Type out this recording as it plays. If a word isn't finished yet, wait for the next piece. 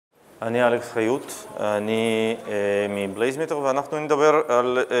אני אלכס חיות, אני מבלייזמיטר ואנחנו נדבר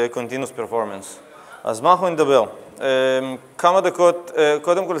על Continuous Performance. אז מה אנחנו נדבר? כמה דקות,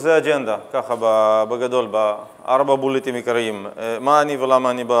 קודם כל זה אג'נדה, ככה בגדול, בארבע בולטים עיקריים. מה אני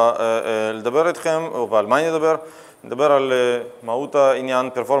ולמה אני בא לדבר איתכם, ועל מה אני אדבר? נדבר על מהות העניין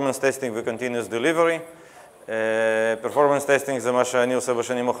Performance Testing ו-Continuous Delivery. Performance Testing זה מה שאני עושה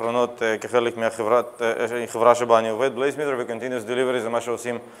בשנים האחרונות כחלק מהחברה שבה אני עובד, BlazeMeter, ו-Continuous Delivery זה מה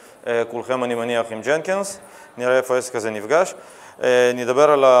שעושים כולכם, אני מניח, עם Jenkins. נראה איפה העסק הזה נפגש.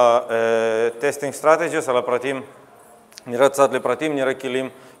 נדבר על ה-Testing Strategies, על הפרטים, נראה קצת לפרטים, נראה כלים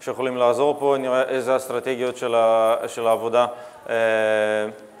שיכולים לעזור פה, נראה איזה אסטרטגיות של העבודה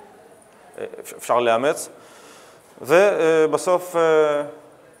אפשר לאמץ. ובסוף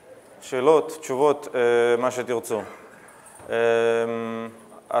שאלות, תשובות, מה שתרצו.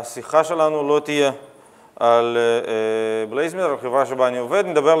 השיחה שלנו לא תהיה על BlazeMeter, החברה שבה אני עובד,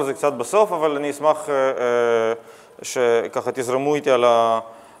 נדבר על זה קצת בסוף, אבל אני אשמח שככה תזרמו איתי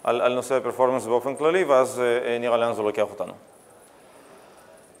על נושא הפרפורמנס באופן כללי, ואז נראה לאן זה לוקח אותנו.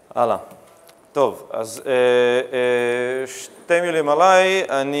 הלאה. טוב, אז שתי מילים עליי,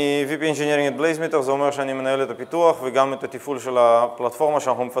 אני VP Engineering at BlazeMeter, זה אומר שאני מנהל את הפיתוח וגם את התפעול של הפלטפורמה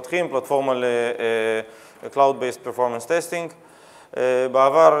שאנחנו מפתחים, פלטפורמה ל-Cloud-Based Performance Testing.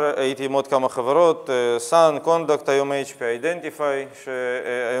 בעבר הייתי עם עוד כמה חברות, Sun, Conduct, היום HP Identify,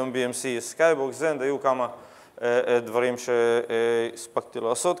 שהיום BMC, Skybox, Zend, היו כמה דברים שהספקתי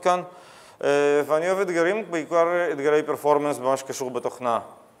לעשות כאן. ואני אוהב אתגרים, בעיקר אתגרי פרפורמנס במה שקשור בתוכנה.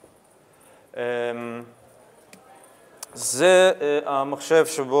 זה המחשב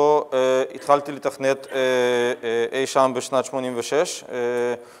שבו התחלתי לתכנת אי שם בשנת 86,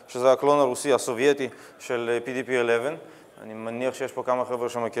 שזה הקלון הרוסי הסובייטי של PDP-11. אני מניח שיש פה כמה חבר'ה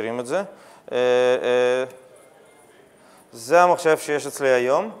שמכירים את זה. זה המחשב שיש אצלי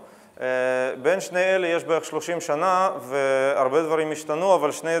היום. בין שני אלה יש בערך 30 שנה, והרבה דברים השתנו,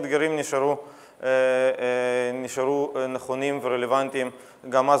 אבל שני אתגרים נשארו נכונים ורלוונטיים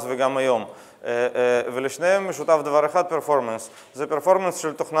גם אז וגם היום. ולשניהם משותף דבר אחד, פרפורמנס. זה פרפורמנס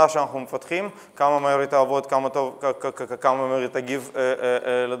של תוכנה שאנחנו מפתחים, כמה מהר היא תעבוד, כמה מהר היא תגיב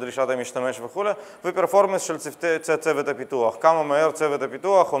לדרישת המשתמש וכו', ופרפורמנס של צוות הפיתוח, כמה מהר צוות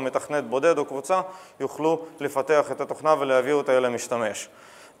הפיתוח או מתכנת בודד או קבוצה יוכלו לפתח את התוכנה ולהביא אותה אל המשתמש.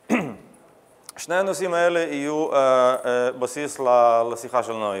 שני הנושאים האלה יהיו בסיס לשיחה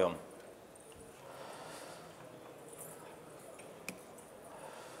שלנו היום.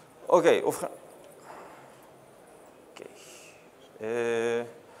 אוקיי, ובכן.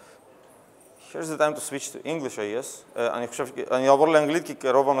 Here's the time to switch to English, I guess. אני אעבור לאנגלית כי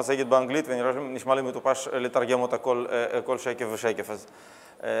רוב המצגת באנגלית ונשמע לי מטופש לתרגם אותה כל שקף ושקף. אז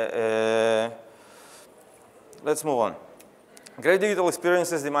let's move on. Great digital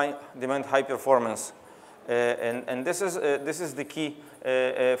experiences demand high performance. And this is the key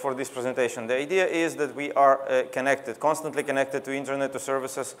for this presentation. The idea is that we are constantly connected to internet, to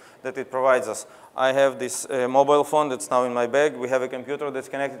services that it provides us. I have this mobile phone that's now in my bag. We have a computer that's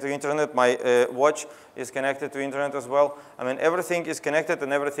connected to internet. My watch is connected to internet as well. I mean, everything is connected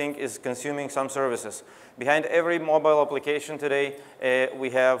and everything is consuming some services. Behind every mobile application today,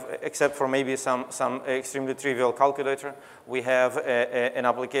 we have, except for maybe some extremely trivial calculator, we have an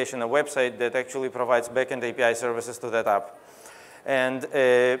application, a website that actually provides backend API services to that app. And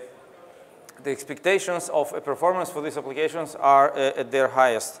the expectations of performance for these applications are at their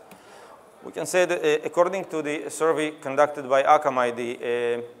highest. We can say that according to the survey conducted by Akamai, the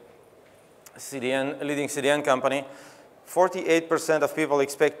leading CDN company, 48% of people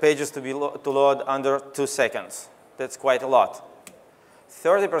expect pages to load under 2 seconds. That's quite a lot.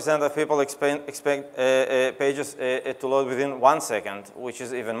 30% of people expect pages to load within 1 second, which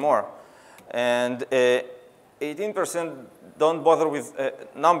is even more. And 18% don't bother with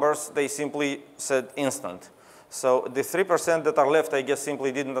numbers, they simply said instant. So the 3% that are left, I guess,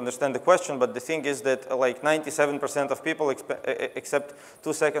 simply didn't understand the question, but the thing is that like 97% of people accept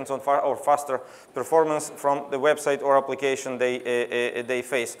 2 seconds or faster performance from the website or application they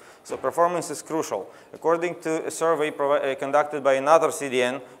face. So performance is crucial. According to a survey conducted by another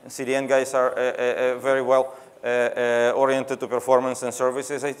CDN guys are very well oriented to performance and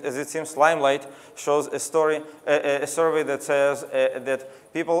services. As it seems, Limelight shows a survey that says that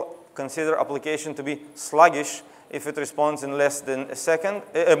people consider application to be sluggish if it responds in less than a second,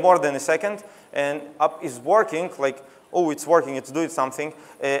 more than a second, and app is working, like, oh, it's working, it's doing something,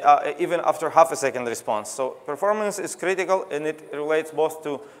 even after half a second response. So performance is critical, and it relates both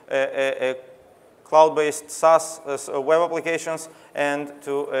to cloud-based SaaS web applications and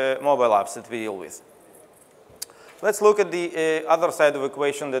to mobile apps that we deal with. Let's look at the other side of the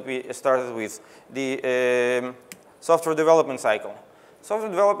equation that we started with, the software development cycle. Software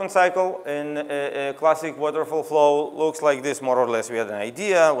development cycle in a classic waterfall flow looks like this, more or less. We had an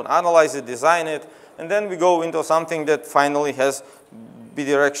idea, we analyze it, design it, and then we go into something that finally has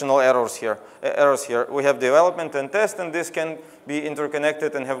bidirectional errors here. We have development and test, and this can be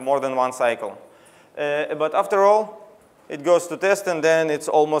interconnected and have more than one cycle. But after all, it goes to test, and then it's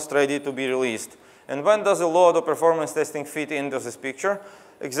almost ready to be released. And when does a load or performance testing fit into this picture?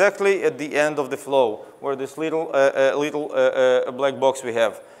 Exactly at the end of the flow, where this little black box we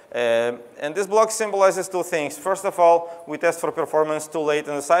have. And this block symbolizes two things. First of all, we test for performance too late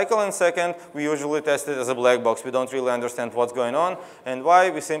in the cycle, and second, we usually test it as a black box. We don't really understand what's going on and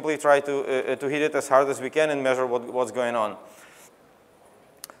why. We simply try to hit it as hard as we can and measure what's going on.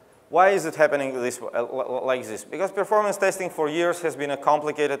 Why is it happening like this? Because performance testing for years has been a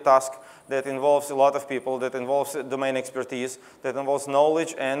complicated task that involves a lot of people, that involves domain expertise, that involves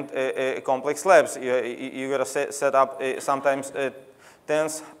knowledge and complex labs. You got to set up sometimes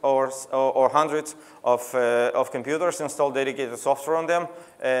tens or hundreds of computers, install dedicated software on them,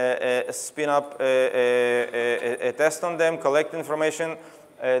 spin up a test on them, collect information,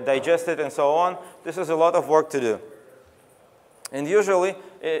 digest it, and so on. This is a lot of work to do. And usually,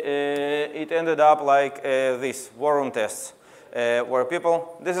 it ended up like this, war room tests, where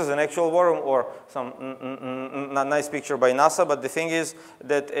people, this is an actual war room or some nice picture by NASA, but the thing is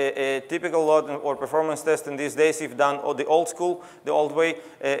that a typical load or performance test in these days, if done the old school, the old way,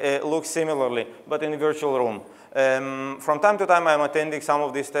 looks similarly, but in a virtual room. From time to time, I'm attending some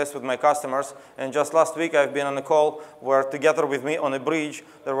of these tests with my customers, and just last week I've been on a call where together with me on a bridge,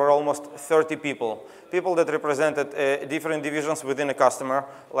 there were almost 30 people. People that represented different divisions within a customer,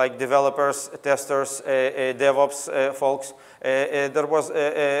 like developers, testers, DevOps folks. There was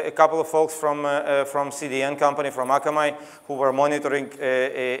a couple of folks from CDN company, from Akamai, who were monitoring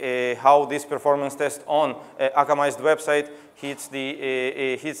how this performance test on Akamai's website hits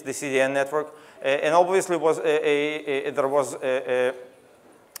the CDN network. And obviously,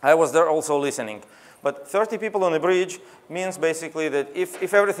 I was there also listening. But 30 people on a bridge means basically that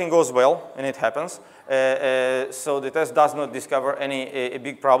if everything goes well, and it happens, so the test does not discover any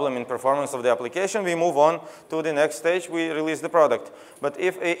big problem in performance of the application, we move on to the next stage, we release the product. But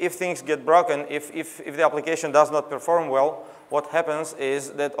if things get broken, if the application does not perform well, what happens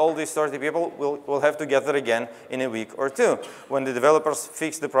is that all these 30 people will have to gather again in a week or two. When the developers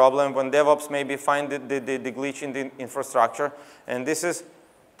fix the problem, when DevOps maybe find the glitch in the infrastructure, and this is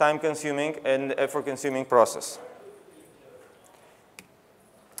time-consuming and effort-consuming process.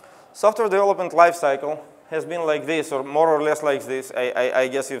 Software development lifecycle has been like this, or more or less like this. I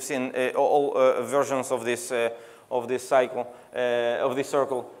guess you've seen all versions of this cycle, of this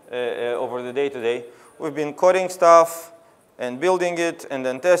circle over the day-to-day. We've been coding stuff and building it, and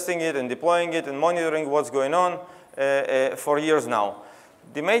then testing it, and deploying it, and monitoring what's going on for years now.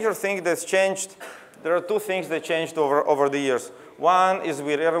 The major thing that's changed, there are two things that changed over the years. One is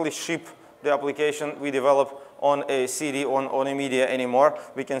we rarely ship the application we develop on a CD, on a media anymore.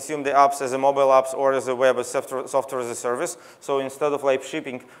 We consume the apps as a mobile apps or as a web, as software as a service. So instead of live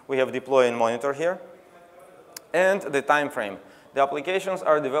shipping, we have deploy and monitor here. And the time frame. The applications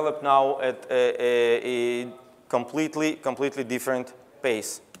are developed now at a completely different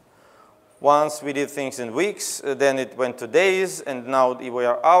pace. Once we did things in weeks, then it went to days, and now we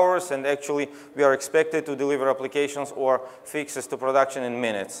are hours, and actually we are expected to deliver applications or fixes to production in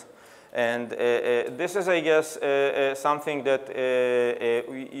minutes. And this is, I guess, something that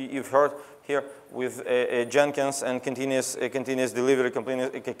you've heard here with Jenkins and continuous delivery,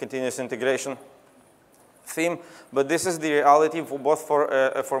 continuous integration theme. But this is the reality for both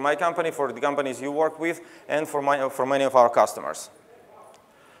for my company, for the companies you work with, and for many of our customers.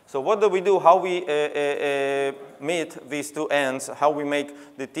 So what do we do? How we meet these two ends? How we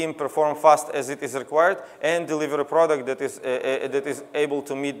make the team perform fast as it is required and deliver a product that is able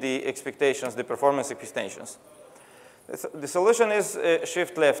to meet the expectations, the performance expectations? The solution is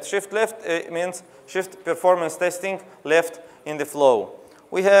shift left. Shift left means shift performance testing left in the flow.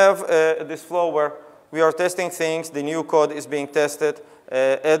 We have this flow where we are testing things. The new code is being tested.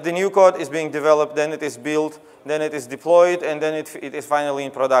 The new code is being developed, then it is built, then it is deployed, and then it is finally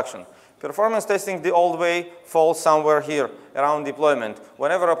in production. Performance testing the old way falls somewhere here around deployment.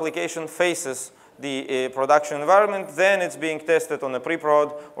 Whenever application faces the production environment, then it's being tested on a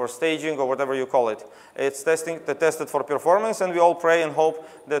pre-prod or staging or whatever you call it. It's tested for performance, and we all pray and hope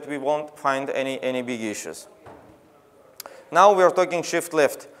that we won't find any big issues. Now we are talking shift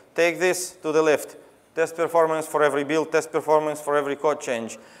left. Take this to the left. test performance for every build, test performance for every code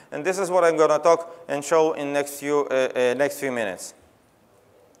change. And this is what I'm going to talk and show in next few minutes.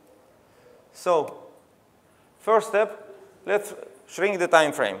 So first step, let's shrink the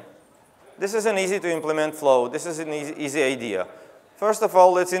time frame. This is an easy to implement flow. This is an easy idea. First of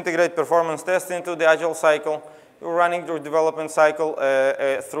all, let's integrate performance tests into the agile cycle. You're running your development cycle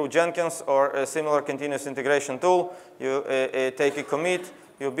through Jenkins or a similar continuous integration tool. You take a commit,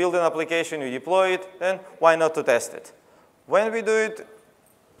 you build an application, you deploy it, then why not to test it? When we do it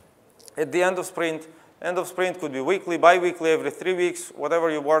at the end of sprint could be weekly, bi-weekly, every 3 weeks,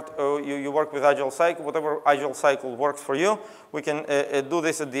 whatever you work with agile cycle, whatever agile cycle works for you, we can do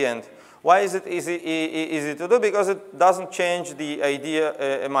this at the end. Why is it easy to do? Because it doesn't change the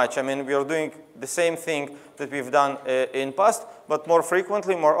idea much. I mean, we are doing the same thing that we've done in past, but more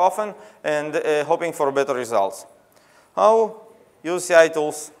frequently, more often, and hoping for better results. How? Use CI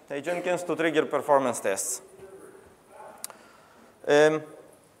tools, Jenkins, to trigger performance tests.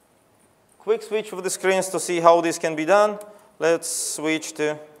 Quick switch of the screens to see how this can be done. Let's switch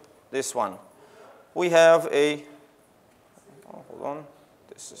to this one. We have a, oh, hold on,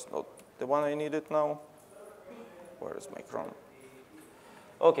 this is not the one I needed now. Where is my Chrome?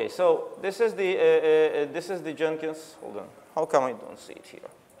 Okay, so this is the Jenkins. Hold on. How come I don't see it here?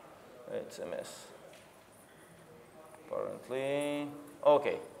 It's a mess. Apparently.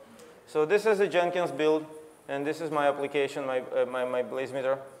 Okay. So this is a Jenkins build, and this is my application, my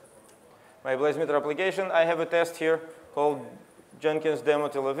BlazeMeter. My BlazeMeter application. I have a test here called Jenkins Demo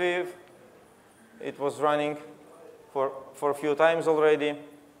Tel Aviv. It was running for a few times already.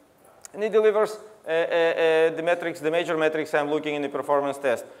 And it delivers the metrics, the major metrics I'm looking in the performance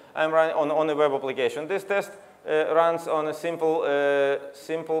test. I'm running on a web application. This test runs on a simple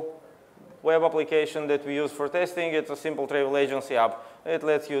web application that we use for testing. It's a simple travel agency app. It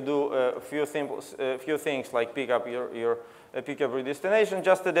lets you do a few things like pick up your destination.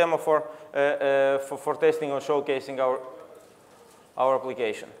 Just a demo for testing or showcasing our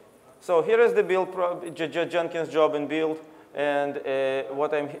application. So here is the build, Jenkins job and build. And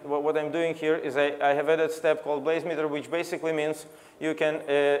what I'm doing here is I have added a step called BlazeMeter, which basically means you can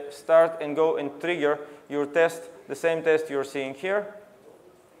start and go and trigger your test, the same test you're seeing here,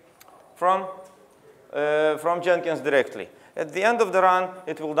 from Jenkins directly. At the end of the run,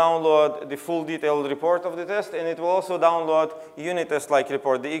 it will download the full detailed report of the test, and it will also download unit test-like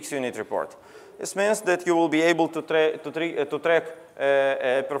report, the XUnit report. This means that you will be able to track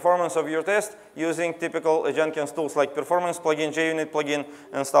performance of your test using typical Jenkins tools like performance plugin, JUnit plugin,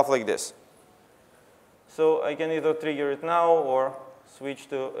 and stuff like this. So I can either trigger it now or switch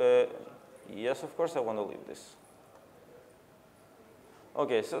to, yes, of course, I want to leave this.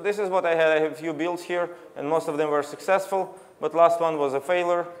 OK, so this is what I had. I have a few builds here, and most of them were successful. But last one was a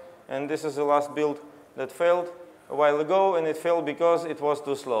failure. And this is the last build that failed a while ago. And it failed because it was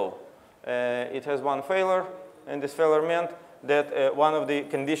too slow. It has one failure. And this failure meant that one of the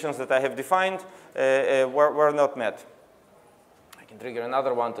conditions that I have defined were not met. I can trigger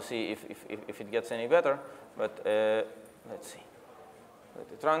another one to see if it gets any better. But let's see.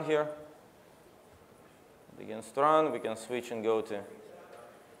 Let it run here. It begins to run. We can switch and go to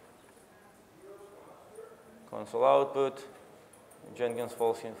console output. Jenkins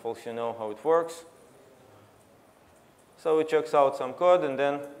folks you know how it works. So it checks out some code, and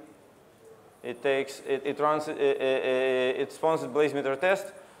then it takes it runs it spawns a BlazeMeter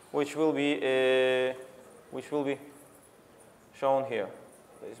test, which will be shown here.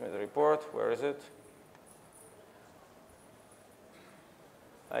 BlazeMeter report. Where is it?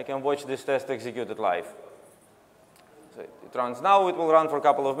 I can watch this test executed live. So it runs now. It will run for a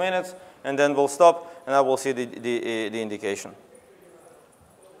couple of minutes, and then we'll stop, and I will see the indication.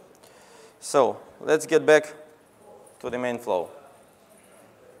 So let's get back to the main flow.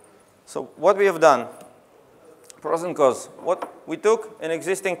 So what we have done, pros and cons. What we took an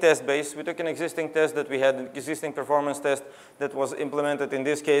existing test base. We took an existing test that we had, an existing performance test that was implemented in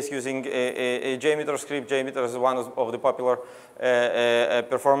this case using a JMeter script. JMeter is one of the popular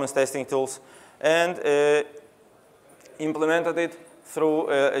performance testing tools, and implemented it through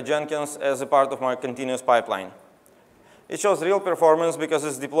Jenkins as a part of my continuous pipeline. It shows real performance because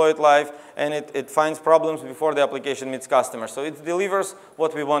it's deployed live, and it finds problems before the application meets customers. So it delivers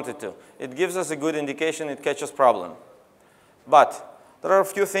what we want it to. It gives us a good indication. It catches problem. But there are a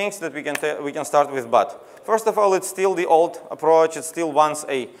few things that we can start with. But first of all, it's still the old approach. It's still once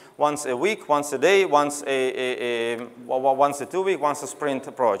a week, once a day, once a 2 week, once a sprint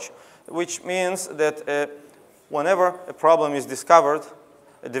approach, which means that whenever a problem is discovered,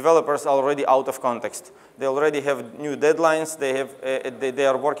 developers are already out of context. They already have new deadlines. They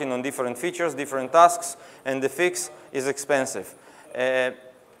are working on different features, different tasks, and the fix is expensive. The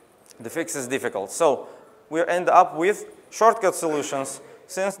fix is difficult. So we end up with shortcut solutions.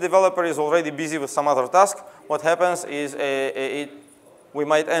 Since developer is already busy with some other task, what happens is we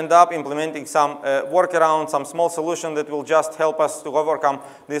might end up implementing some workaround, some small solution that will just help us to overcome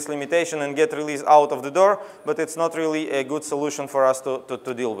this limitation and get release out of the door, but it's not really a good solution for us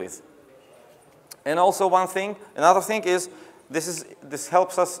to deal with. And also another thing is, this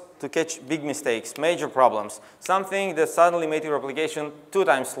helps us to catch big mistakes, major problems, something that suddenly made your application 2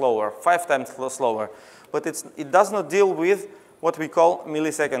 times slower, 5 times slower, but it does not deal with what we call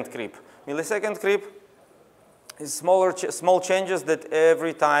millisecond creep. Millisecond creep is small changes that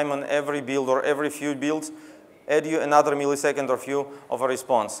every time on every build or every few builds add you another millisecond or few of a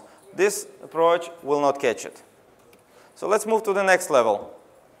response. This approach will not catch it. So let's move to the next level.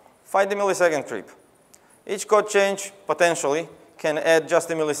 Find the millisecond creep. Each code change potentially can add just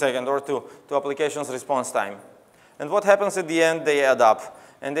a millisecond or two to application's response time. And what happens at the end? They add up.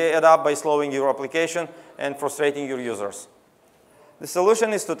 And they add up by slowing your application and frustrating your users. The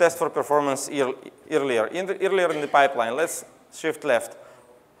solution is to test for performance earlier in the pipeline. Let's shift left.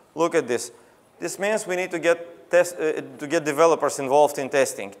 Look at this. This means we need to get developers involved in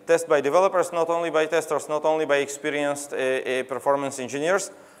testing. Test by developers, not only by testers, not only by experienced performance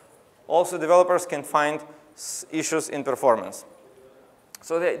engineers. Also, developers can find issues in performance.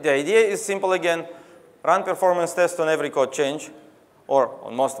 So the idea is simple again. Run performance tests on every code change, or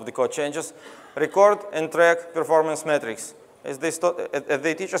on most of the code changes. Record and track performance metrics. As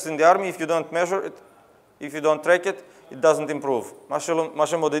they teach us in the army, if you don't measure it, if you don't track it, it doesn't improve.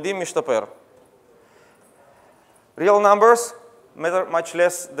 Real numbers matter much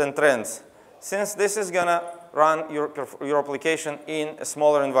less than trends. Since this is going to run your application in a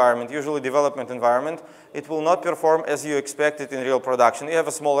smaller environment, usually development environment, it will not perform as you expect it in real production. You have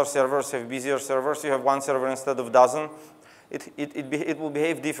a smaller servers, you have busier servers, you have one server instead of dozen. It will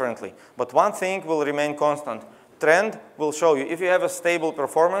behave differently. But one thing will remain constant. Trend will show you. If you have a stable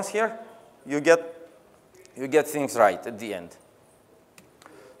performance here, you get things right at the end.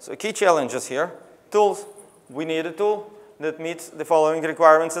 So key challenges here. Tools. We need a tool that meets the following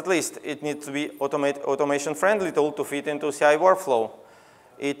requirements at least. It needs to be automation-friendly tool to fit into CI workflow.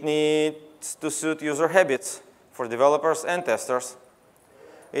 It needs to suit user habits for developers and testers.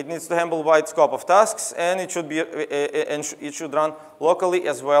 It needs to handle wide scope of tasks, and it should run locally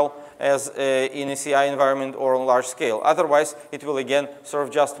as well as in a CI environment or on large scale. Otherwise, it will again serve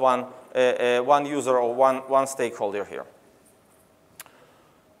just one user or one stakeholder here.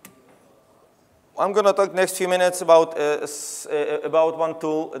 I'm going to talk next few minutes about one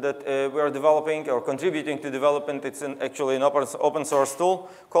tool that we are developing or contributing to development. It's actually an open source tool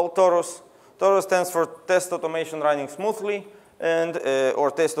called Torus. Torus stands for Test Automation Running Smoothly, and or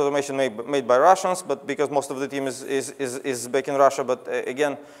test automation made by Russians, but because most of the team is back in Russia, but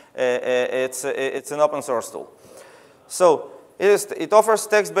again, it's an open source tool. So it offers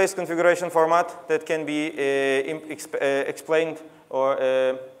text-based configuration format that can be explained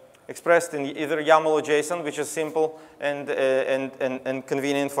or expressed in either YAML or JSON, which is simple and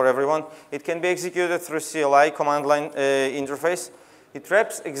convenient for everyone. It can be executed through CLI, command line interface. It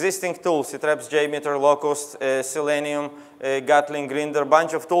wraps existing tools. It wraps JMeter, Locust, Selenium, Gatling, Grinder,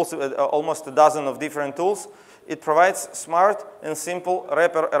 bunch of tools, almost a dozen of different tools. It provides smart and simple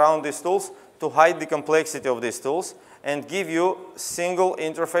wrapper around these tools to hide the complexity of these tools and give you single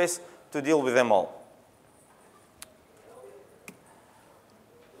interface to deal with them all.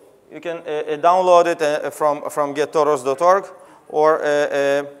 You can download it from gettorus.org, or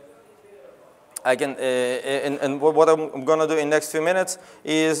I can, and what I'm going to do in the next few minutes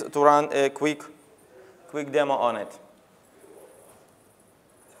is to run a quick demo on it.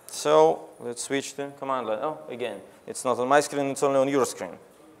 So let's switch to command line. Oh, again, it's not on my screen, it's only on your screen.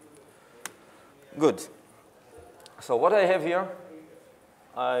 Good. So what I have here,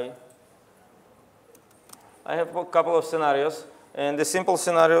 I have a couple of scenarios. And the simple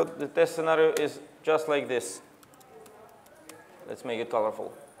scenario, the test scenario is just like this. Let's make it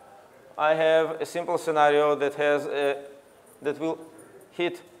colorful. I have a simple scenario that has that will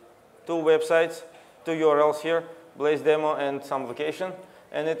hit 2 websites, 2 URLs here, Blaze demo and some location,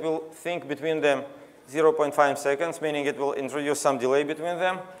 and it will think between them 0.5 seconds, meaning it will introduce some delay between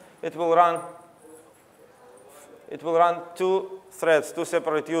them. It will run 2 threads, 2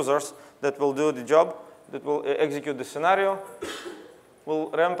 separate users that will do the job, that will execute the scenario, will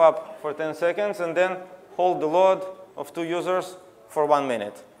ramp up for 10 seconds, and then hold the load of 2 users for 1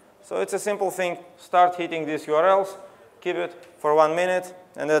 minute. So it's a simple thing. Start hitting these URLs, keep it for 1 minute,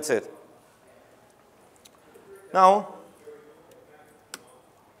 and that's it. Now,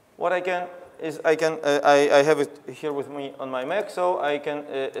 what I can is I have it here with me on my Mac, so I can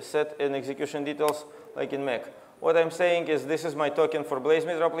set an execution details like in Mac. What I'm saying is this is my token for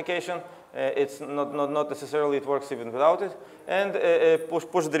BlazeMeter application. It's not necessarily it works even without it, and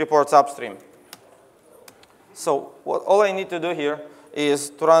push the reports upstream. So all I need to do here is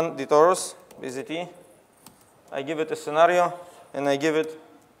to run the torus bzt. I give it a scenario, and I give it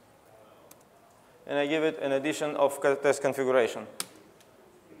an addition of test configuration.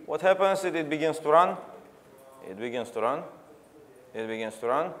 What happens is it begins to run. It begins to run. It begins to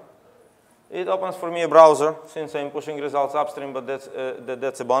run. It opens for me a browser since I'm pushing results upstream, but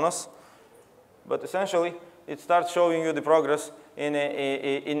that's a bonus. But essentially, it starts showing you the progress in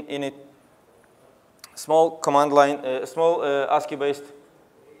a small command line, small ASCII-based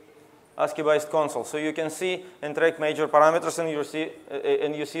console. So you can see and track major parameters, and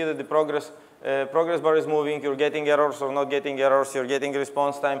you see that the progress bar is moving. You're getting errors or not getting errors. You're getting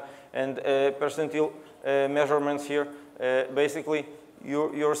response time and percentile measurements here. Basically,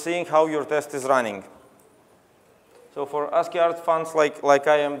 you're seeing how your test is running. So for ASCII art fans like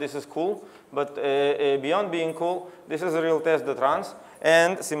I am, this is cool. But beyond being cool, this is a real test that runs.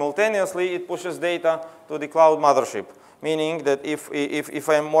 And simultaneously, it pushes data to the cloud mothership, meaning that if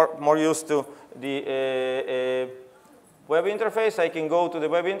I'm more used to the web interface, I can go to the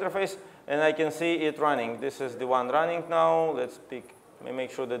web interface and I can see it running. This is the one running now. Let's make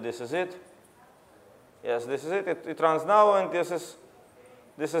sure that this is it. Yes, this is it. It runs now, and this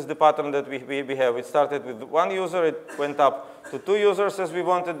is the pattern that we have. It started with 1 user. It went up to 2 users as we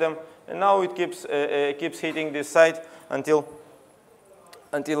wanted them, and now it keeps hitting this site until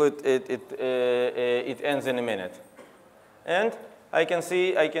it ends in a minute. And I can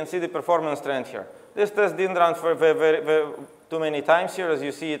see the performance trend here. This test didn't run for very too many times here. As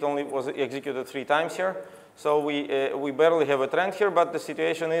you see, it only was executed 3 times here. So we barely have a trend here, but the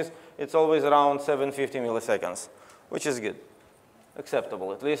situation is it's always around 750 milliseconds, which is good.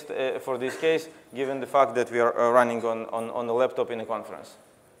 Acceptable, at least for this case, given the fact that we are running on a laptop in a conference.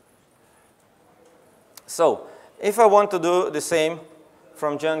 So if I want to do the same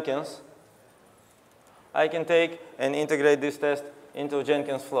from Jenkins, I can take and integrate this test into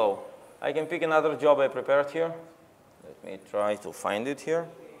Jenkins flow. I can pick another job I prepared here. Let me try to find it here.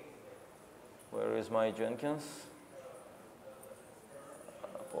 Where is my Jenkins?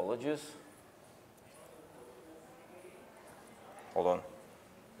 Apologies. Hold on.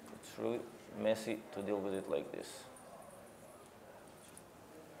 It's really messy to deal with it like this.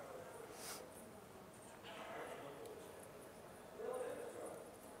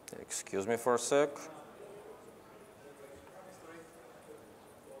 Excuse me for a sec.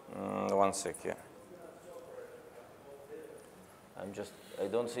 1 sec, yeah. I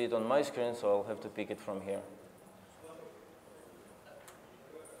don't see it on my screen, so I'll have to pick it from here.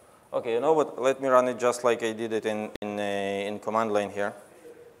 Okay, you know what? Let me run it just like I did it in command line here.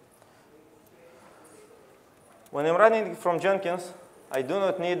 When I'm running it from Jenkins, I do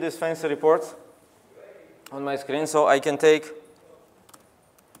not need these fancy reports on my screen, so I can take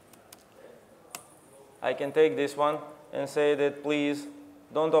this one and say that please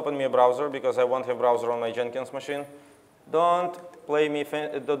don't open me a browser because I won't have browser on my Jenkins machine. Don't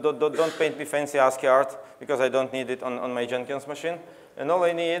paint me fancy ASCII art because I don't need it on my Jenkins machine. And all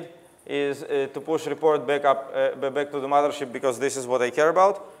I need is to push report back to the mothership because this is what I care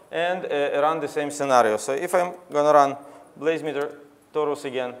about, and run the same scenario. So if I'm going to run BlazeMeter torus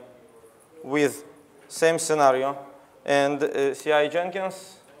again with same scenario and CI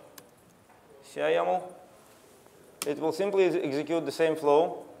Jenkins, CI YAML, it will simply execute the same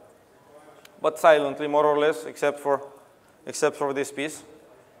flow, but silently, more or less, except for this piece.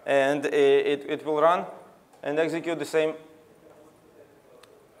 And it will run and execute the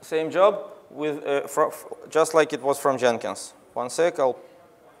same job with just like it was from Jenkins. 1 sec, I'll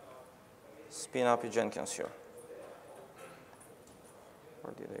spin up a Jenkins here.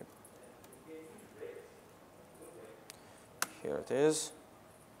 Where did I? Here it is.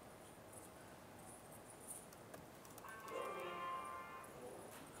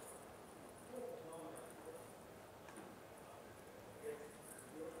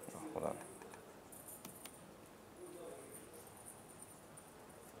 Hold on.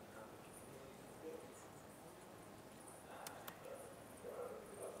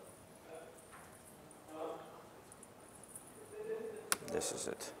 This is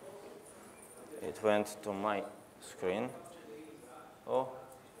it. It went to my screen. Oh,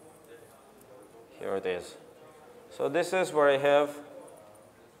 here it is. So this is where I have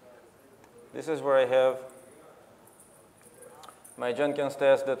my Jenkins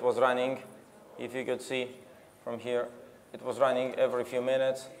test that was running, if you could see from here, it was running every few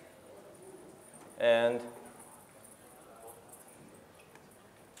minutes. And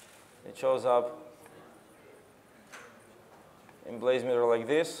it shows up in BlazeMeter like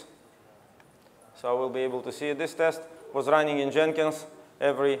this. So I will be able to see it. This test was running in Jenkins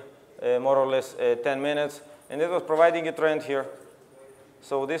every more or less 10 minutes. And it was providing a trend here.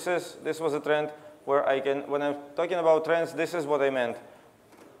 So this was a trend where I can, when I'm talking about trends, this is what I meant.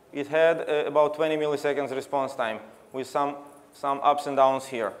 It had about 20 milliseconds response time with some ups and downs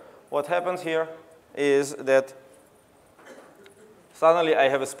here. What happens here is that suddenly I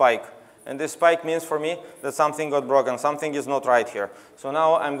have a spike. And this spike means for me that something got broken, something is not right here. So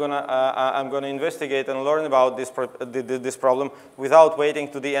now I'm gonna investigate and learn about this problem without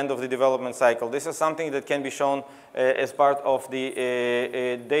waiting to the end of the development cycle. This is something that can be shown as part of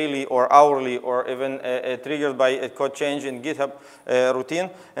the daily or hourly or even triggered by a code change in GitHub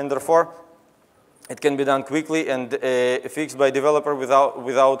routine, and therefore it can be done quickly and fixed by developer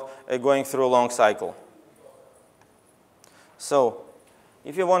without going through a long cycle. So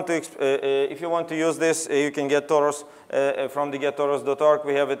if you want to use this, you can get Toros from the gettoros.org.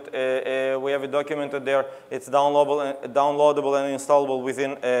 We have it documented there. It's downloadable and installable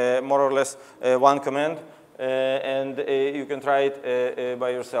within more or less one command, and you can try it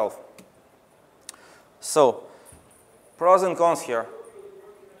by yourself. So, pros and cons here.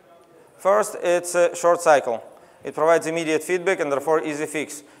 First, it's a short cycle. It provides immediate feedback and therefore easy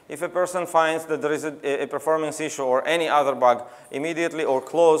fix. If a person finds that there is a performance issue or any other bug immediately or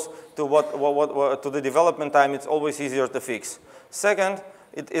close to to the development time, it's always easier to fix. Second,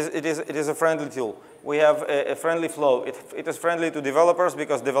 it is a friendly tool. We have a friendly flow. It is friendly to developers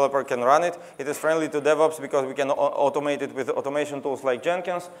because developer can run it. It is friendly to DevOps because we can automate it with automation tools like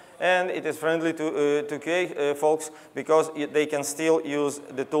Jenkins. And it is friendly to QA folks because they can still use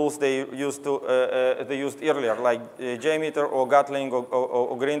the tools they used earlier, like JMeter or Gatling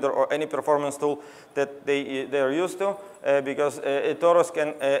or Grinder or any performance tool that they are used to, because Toros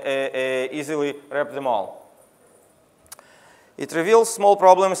can easily wrap them all. It reveals small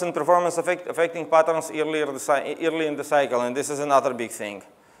problems and performance affecting patterns early in the cycle, and this is another big thing.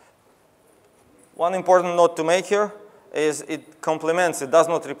 One important note to make here is it complements, it does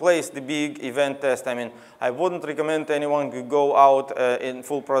not replace the big event test. I mean, I wouldn't recommend anyone to go out in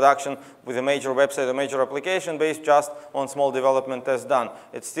full production with a major website, a major application based just on small development tests done.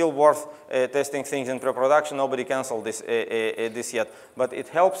 It's still worth testing things in pre-production. Nobody canceled this yet. But it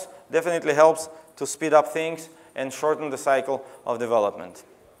helps, definitely helps to speed up things and shorten the cycle of development.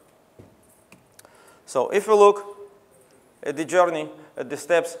 So if we look at the journey, at the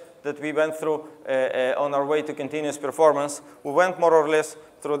steps that we went through on our way to continuous performance, we went more or less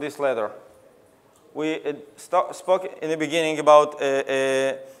through this ladder. We spoke in the beginning about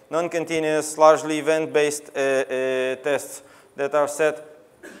non-continuous, largely event-based tests that are set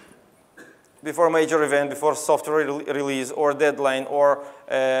before major event, before software release or deadline or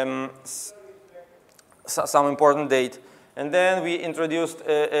some important date. And then we introduced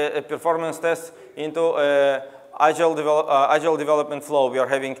a performance test into agile development flow. We are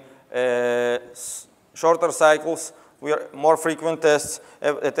having shorter cycles. We are more frequent tests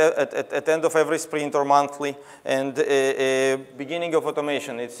at the end of every sprint or monthly, and beginning of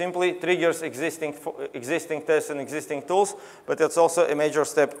automation. It simply triggers existing tests and existing tools, but it's also a major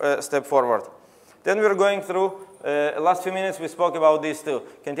step forward. Then we're going through, last few minutes we spoke about these two.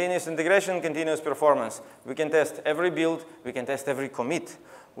 Continuous integration, continuous performance. We can test every build, we can test every commit.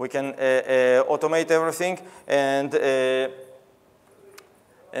 We can automate everything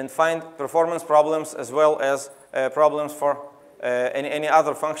and find performance problems as well as problems for any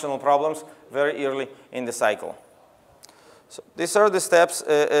other functional problems very early in the cycle. So these are the steps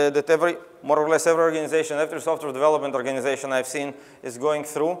that more or less every organization, every software development organization I've seen is going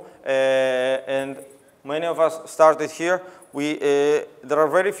through, and many of us started here. There are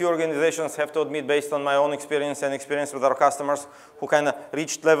very few organizations, have to admit, based on my own experience and experience with our customers, who kind of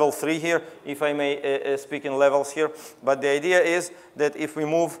reached level 3 here, if I may speak in levels here. But the idea is that if we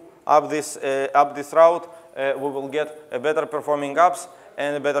move up this route, we will get a better performing apps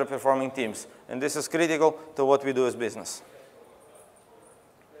and a better performing teams. And this is critical to what we do as business.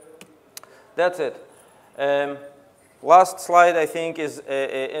 That's it. Last slide, I think, is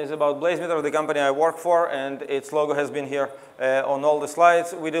about BlazeMeter, the company I work for, and its logo has been here on all the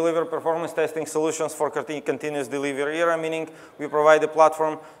slides. We deliver performance testing solutions for continuous delivery era, meaning we provide a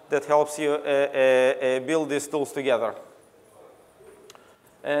platform that helps you build these tools together.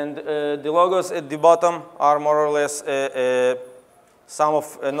 And the logos at the bottom are more or less some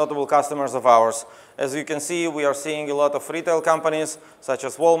of notable customers of ours. As you can see, we are seeing a lot of retail companies such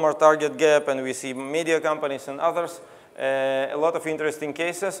as Walmart, Target, Gap, and we see media companies and others. A lot of interesting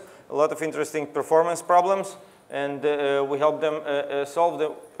cases, a lot of interesting performance problems, and we help them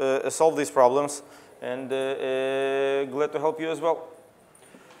solve these problems, and glad to help you as well.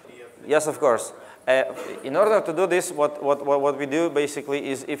 Yes, of course. In order to do this, what we do basically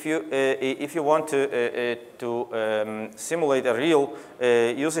is if you want to simulate a real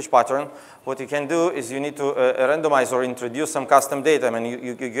usage pattern, what you can do is you need to randomize or introduce some custom data. I mean,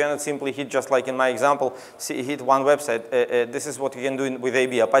 you cannot simply hit, just like in my example, hit one website. This is what you can do with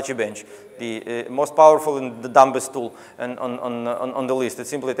AB, Apache Bench, the most powerful and the dumbest tool on the list. It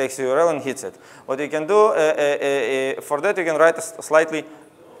simply takes the URL and hits it. What you can do, for that you can write a slightly,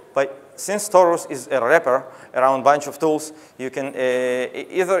 since Torus is a wrapper around a bunch of tools, you can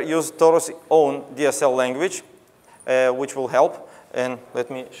either use Torus' own DSL language, which will help. And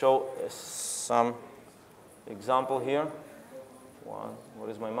let me show some example here. Where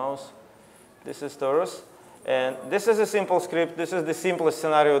is my mouse? This is Torus. And this is a simple script. This is the simplest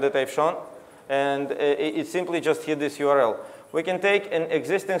scenario that I've shown. And it simply just hit this URL. We can take an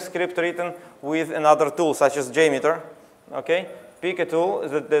existing script written with another tool, such as JMeter. Okay? Pick a tool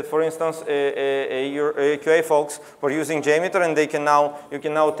that for instance, your QA folks were using JMeter, and you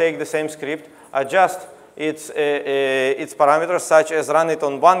can now take the same script, adjust its parameters, such as run it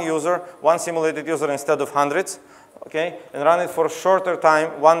on one simulated user instead of hundreds, okay, and run it for a shorter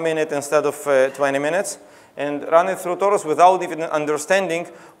time, 1 minute instead of 20 minutes, and run it through Torus without even understanding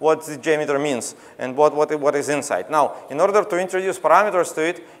what the JMeter means and what is inside. Now, in order to introduce parameters to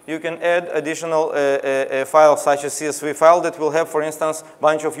it, you can add additional files such as CSV file that will have, for instance, a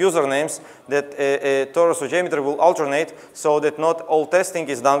bunch of usernames that Torus or JMeter will alternate so that not all testing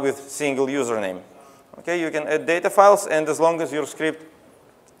is done with single username. Okay, you can add data files, and as long as your script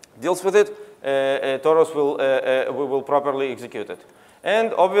deals with it, Torus will properly execute it.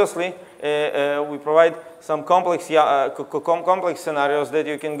 And obviously, we provide some complex scenarios that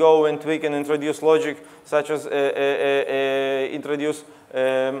you can go and tweak and introduce logic, such as introduce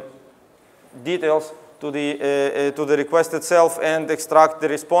details to the request itself and extract the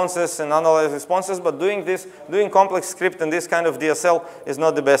responses and analyze responses. But doing complex script in this kind of DSL is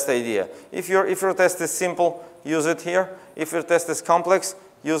not the best idea. If your test is simple, use it here. If your test is complex,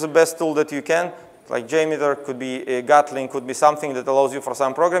 use the best tool that you can. Like JMeter, could be a Gatling, could be something that allows you for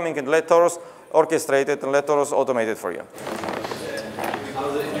some programming, and let Torus orchestrate it and let Torus automate it for you. How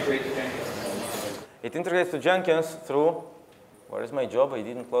does it integrate to Jenkins? It integrates to Jenkins through, where is my job? I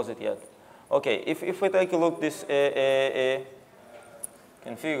didn't close it yet. Okay, if we take a look this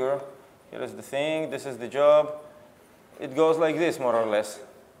configure, here is the thing, this is the job. It goes like this, more or less.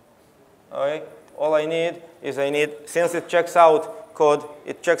 Okay, all I need is since it checks out code,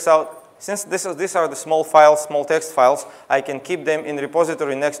 it checks out. Since these are the small files, small text files, I can keep them in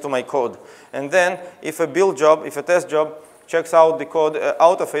repository next to my code. And then if a build job, if a test job checks out the code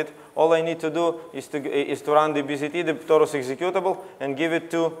out of it, all I need to do is to run the BZT, the Torus executable, and give it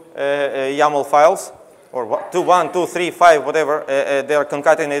two YAML files, or 1, 2, 3, 5, whatever. They are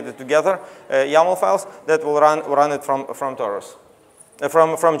concatenated together, YAML files that will run it from Torus,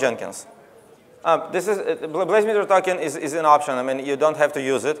 from Jenkins. This is BlazeMeter token is an option. I mean, you don't have to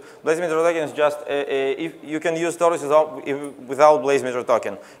use it. BlazeMeter token is just if you can use Torus without BlazeMeter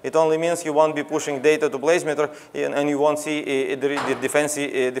token. It only means you won't be pushing data to BlazeMeter, and you won't see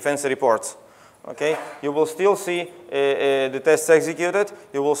the defense reports. Okay, you will still see the tests executed.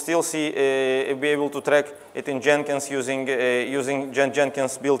 You will still see be able to track it in Jenkins using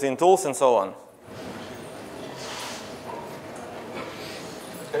Jenkins built-in tools and so on.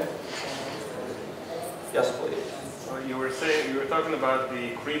 Yes, please. You were talking about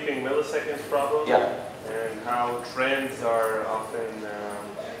the creeping milliseconds problem. Yeah. And how trends are often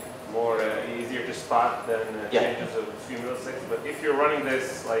more easier to spot than changes of a few milliseconds. But if you're running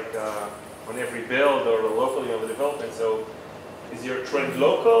this like on every build or locally on the development, so is your trend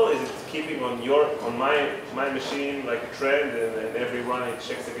local? Is it keeping on my machine like a trend, and every run it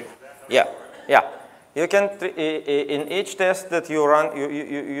checks against that? Yeah. Yeah. You can in each test that you run,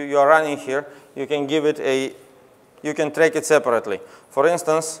 you are running here, you can give it you can track it separately. For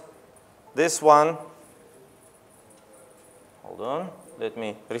instance, this one. Hold on, let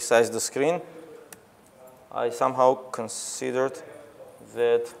me resize the screen. I somehow considered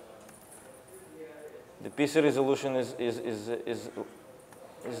that the PC resolution is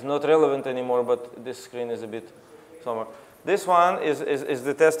not relevant anymore, but this screen is a bit somewhere. This one is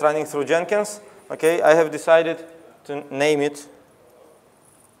the test running through Jenkins. Okay, I have decided to name it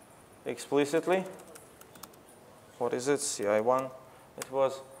explicitly. What is it? CI1. It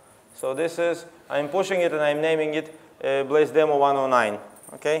was, so this is, I'm pushing it and I'm naming it Blaze Demo 109.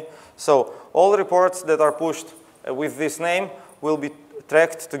 Okay? So all reports that are pushed with this name will be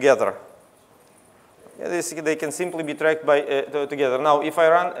tracked together. They can simply be tracked by, together. Now, if I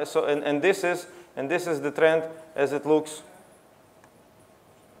run, so, and this is the trend as it looks.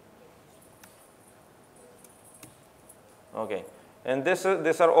 Okay, and these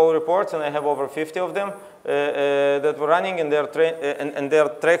are all reports, and I have over 50 of them that were running, and they're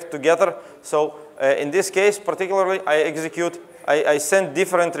tracked together. So in this case, particularly, I send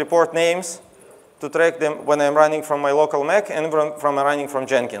different report names to track them when I'm running from my local Mac and from running from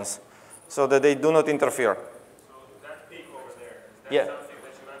Jenkins, so that they do not interfere. So that peak over there, is that something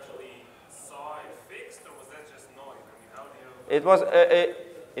that you actually saw and fixed, or was that just noise? I mean, how do you... It was,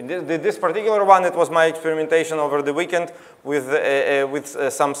 in this particular one, it was my experimentation over the weekend with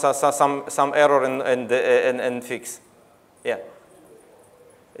some error and fix. Yeah.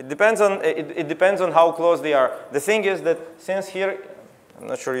 It depends on how close they are. The thing is that since here, I'm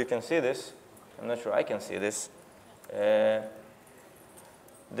not sure you can see this. I'm not sure I can see this.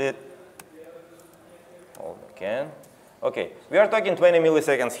 Okay, we are talking 20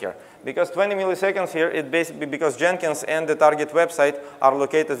 milliseconds here. Because 20 milliseconds here, it basically because Jenkins and the target website are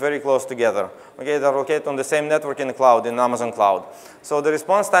located very close together. Okay, they're located on the same network in the cloud, in Amazon cloud. So the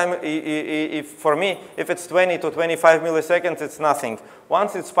response time, for me, if it's 20 to 25 milliseconds, it's nothing.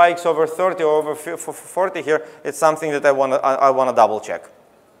 Once it spikes over 30 or over 40 here, it's something that I want to double check.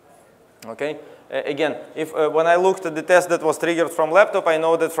 Okay. Again, when I looked at the test that was triggered from laptop, I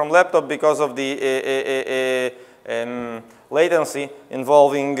know that from laptop because of the latency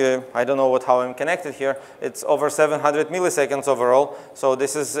involving, I don't know how I'm connected here, it's over 700 milliseconds overall. So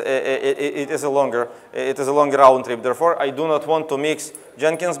this is, it is a longer round trip. Therefore, I do not want to mix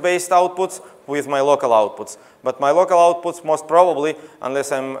Jenkins-based outputs with my local outputs. But my local outputs, most probably,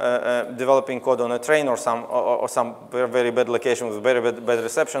 unless I'm developing code on a train or some very bad location with very bad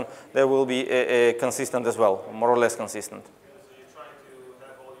reception, they will be consistent as well, more or less consistent. So you're trying to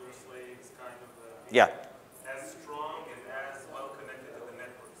have all your slaves kind of yeah. as strong and as well connected to the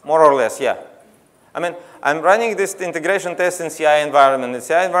network. More or less, yeah. I mean, I'm running this integration test in CI environment. The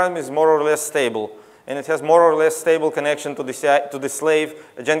CI environment is more or less stable. And it has more or less stable connection to the slave,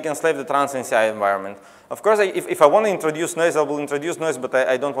 a Jenkins slave that runs in CI environment. Of course, if I want to introduce noise, I will introduce noise, but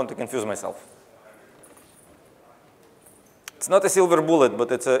I don't want to confuse myself. It's not a silver bullet,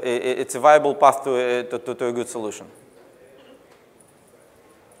 but it's a viable path to a good solution.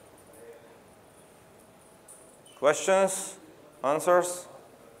 Questions? Answers?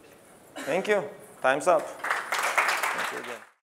 Thank you. Time's up. Thank you again.